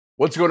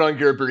What's going on,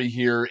 Gary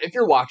here? If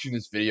you're watching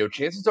this video,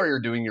 chances are you're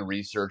doing your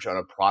research on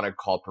a product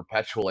called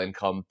Perpetual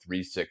Income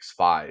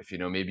 365.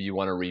 Maybe you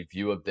want a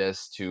review of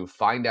this to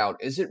find out,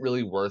 is it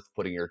really worth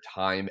putting your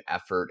time,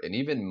 effort, and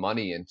even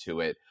money into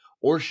it,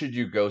 or should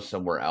you go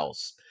somewhere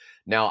else?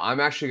 Now, I'm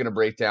actually going to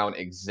break down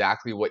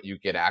exactly what you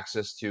get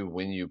access to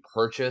when you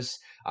purchase.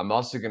 I'm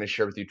also going to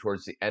share with you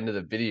towards the end of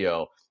the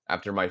video,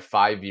 after my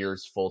 5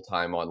 years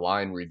full-time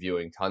online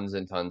reviewing tons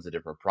and tons of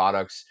different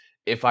products,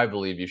 if I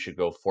believe you should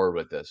go forward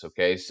with this.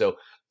 Okay, so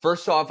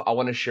first off, I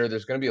want to share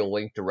there's going to be a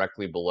link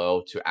directly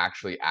below to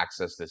actually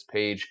access this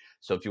page.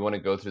 So if you want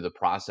to go through the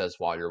process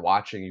while you're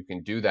watching, you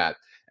can do that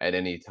at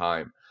any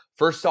time.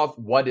 First off,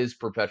 what is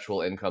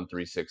Perpetual Income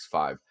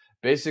 365?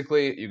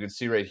 Basically, you can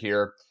see right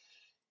here,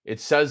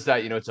 it says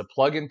that it's a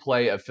plug and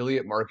play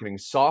affiliate marketing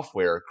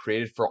software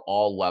created for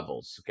all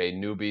levels, okay,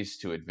 newbies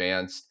to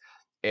advanced.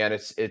 And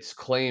it's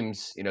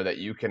claims that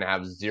you can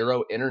have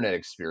zero internet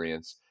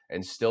experience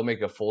and still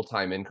make a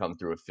full-time income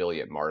through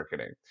affiliate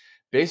marketing.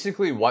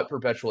 Basically, what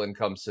Perpetual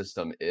Income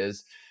System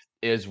is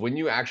when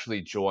you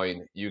actually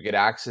join, you get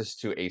access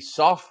to a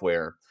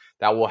software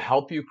that will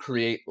help you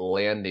create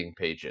landing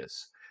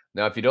pages.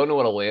 Now, if you don't know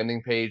what a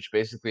landing page,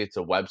 basically it's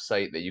a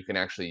website that you can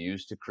actually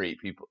use to create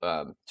people,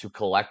 to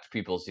collect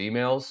people's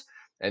emails,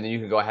 and then you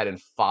can go ahead and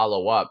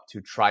follow up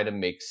to try to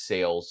make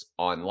sales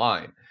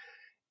online.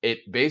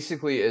 It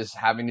basically is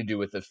having to do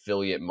with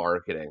affiliate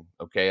marketing.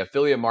 Okay,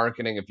 affiliate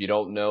marketing, if you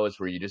don't know, is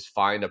where you just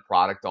find a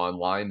product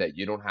online that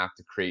you don't have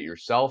to create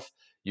yourself.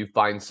 You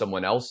find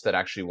someone else that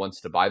actually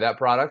wants to buy that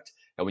product,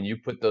 and when you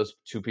put those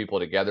two people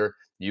together,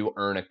 you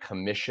earn a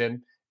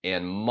commission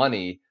and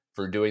money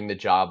for doing the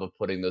job of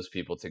putting those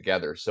people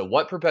together. So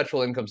what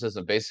Perpetual Income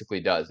System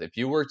basically does, if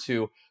you were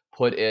to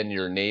put in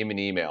your name and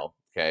email,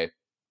 okay,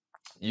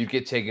 you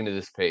get taken to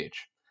this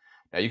page.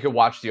 Now you can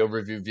watch the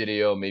overview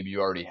video, maybe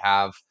you already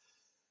have,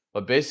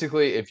 but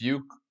basically, if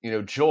you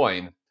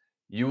join,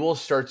 you will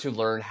start to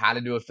learn how to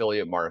do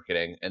affiliate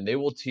marketing, and they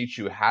will teach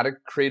you how to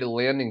create a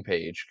landing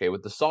page, okay,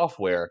 with the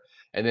software,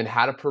 and then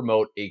how to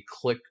promote a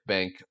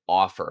Clickbank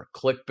offer.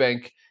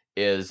 Clickbank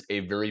is a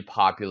very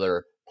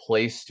popular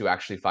place to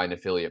actually find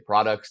affiliate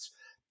products,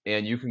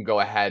 and you can go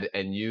ahead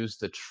and use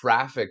the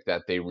traffic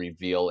that they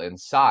reveal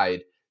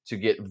inside to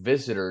get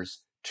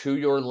visitors to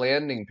your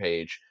landing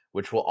page,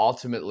 which will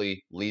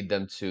ultimately lead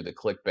them to the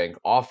Clickbank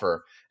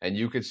offer, and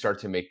you can start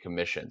to make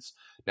commissions.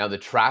 Now, the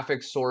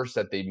traffic source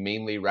that they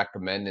mainly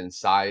recommend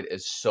inside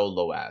is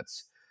solo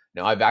ads.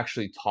 Now, I've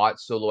actually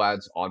taught solo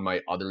ads on my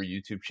other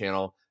YouTube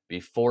channel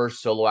before.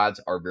 Solo ads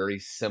are very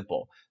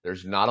simple.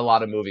 There's not a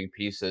lot of moving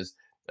pieces.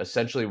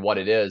 Essentially, what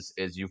it is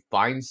you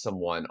find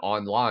someone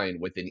online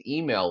with an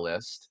email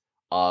list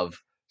of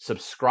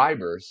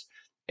subscribers,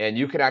 and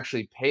you can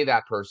actually pay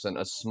that person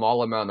a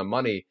small amount of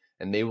money,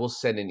 and they will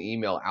send an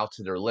email out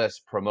to their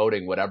list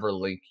promoting whatever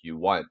link you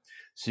want.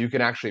 So you can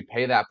actually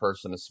pay that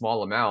person a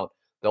small amount.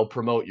 They'll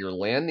promote your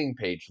landing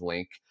page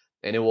link,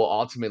 and it will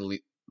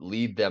ultimately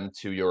lead them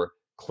to your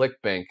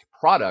Clickbank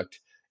product.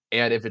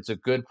 And if it's a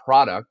good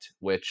product,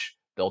 which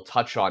they'll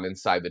touch on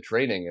inside the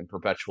training in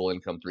Perpetual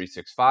Income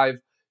 365,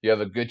 you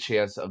have a good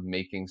chance of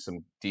making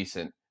some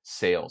decent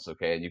sales,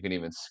 okay? And you can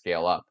even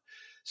scale up.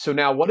 So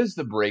now, what is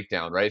the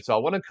breakdown, right? So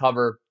I want to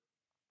cover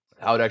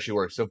how it actually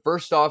works. So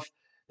first off,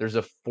 there's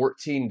a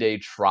 14-day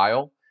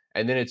trial,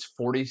 and then it's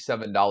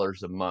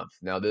 $47 a month.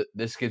 Now,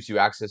 this gives you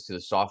access to the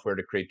software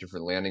to create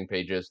different landing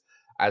pages,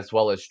 as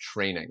well as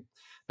training.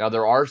 Now,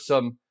 there are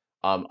some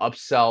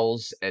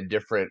upsells and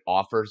different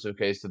offers.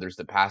 Okay, so there's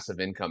the passive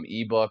income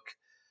ebook.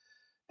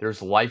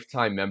 There's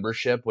lifetime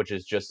membership, which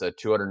is just a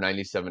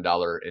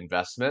 $297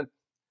 investment.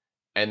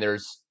 And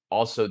there's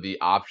also the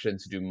option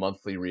to do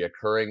monthly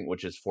reoccurring,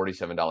 which is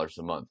 $47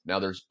 a month. Now,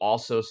 there's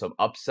also some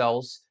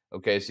upsells.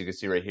 Okay, so you can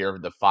see right here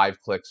the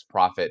 5 clicks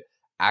profit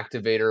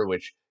activator,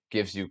 which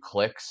gives you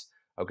clicks.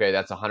 Okay,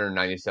 that's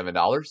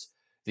 $197.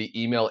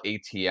 The email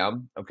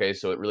ATM. Okay,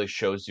 so it really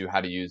shows you how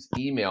to use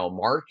email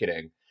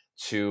marketing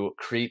to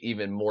create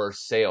even more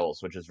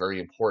sales, which is very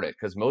important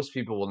because most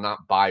people will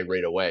not buy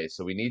right away.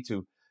 So we need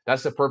to,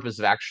 that's the purpose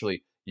of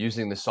actually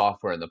using the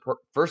software in the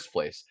first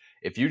place.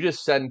 If you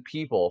just send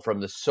people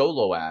from the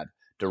solo ad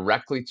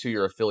directly to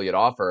your affiliate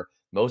offer,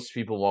 most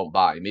people won't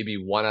buy, maybe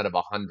 1 out of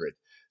 100.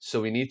 So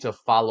we need to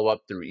follow up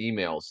through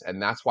emails. And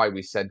that's why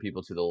we send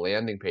people to the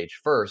landing page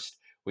first.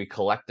 We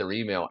collect their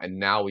email, and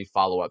now we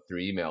follow up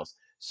through emails.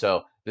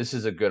 So this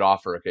is a good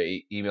offer.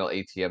 Okay, email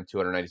ATM,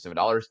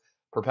 $297.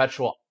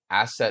 Perpetual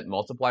asset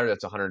multiplier,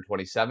 that's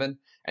 127.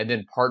 And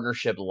then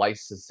partnership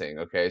licensing.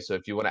 Okay, so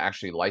if you want to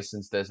actually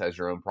license this as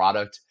your own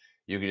product,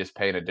 you can just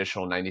pay an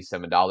additional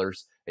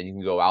 $97, and you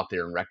can go out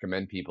there and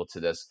recommend people to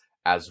this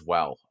as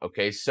well.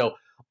 Okay, so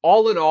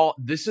all in all,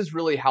 this is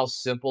really how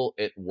simple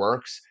it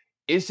works.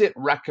 Is it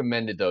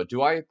recommended though?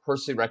 Do I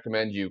personally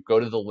recommend you go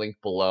to the link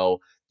below,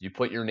 you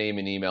put your name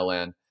and email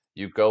in,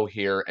 you go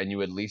here, and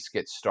you at least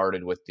get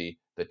started with the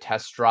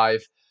test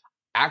drive?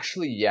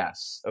 Actually,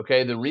 yes.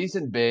 Okay, the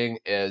reason being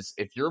is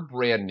if you're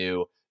brand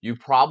new, you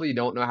probably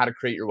don't know how to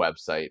create your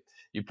website.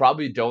 You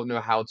probably don't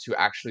know how to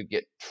actually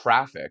get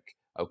traffic,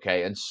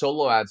 Okay. And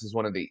solo ads is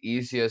one of the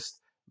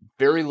easiest,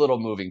 very little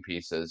moving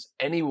pieces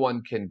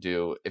anyone can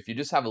do. If you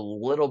just have a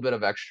little bit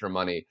of extra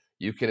money,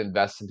 you can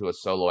invest into a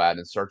solo ad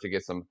and start to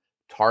get some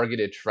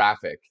targeted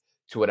traffic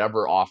to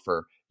whatever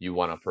offer you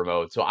want to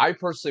promote. So I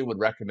personally would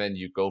recommend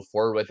you go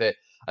forward with it.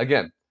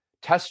 Again,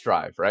 test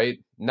drive, right?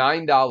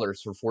 $9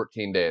 for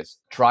 14 days.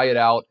 Try it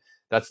out.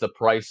 That's the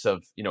price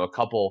of, a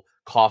couple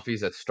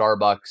coffees at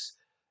Starbucks.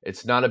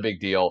 It's not a big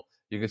deal.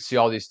 You can see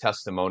all these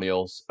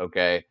testimonials,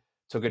 okay?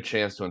 Took a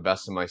chance to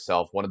invest in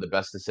myself. One of the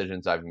best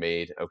decisions I've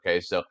made, okay?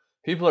 So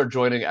people are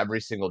joining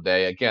every single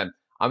day. Again,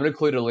 I'm going to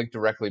include a link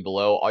directly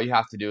below. All you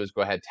have to do is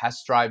go ahead,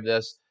 test drive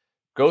this,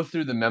 go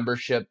through the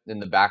membership in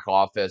the back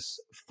office,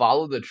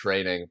 follow the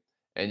training,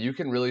 and you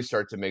can really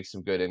start to make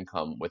some good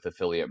income with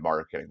affiliate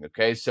marketing.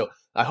 Okay, so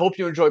I hope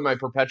you enjoyed my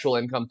Perpetual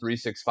Income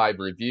 365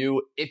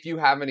 review. If you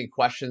have any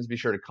questions, be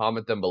sure to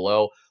comment them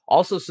below.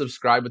 Also,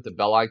 subscribe with the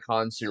bell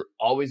icon so you're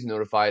always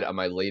notified on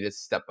my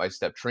latest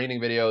step-by-step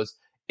training videos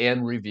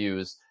and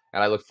reviews.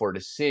 And I look forward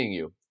to seeing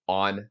you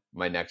on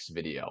my next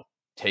video.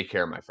 Take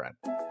care, my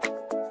friend.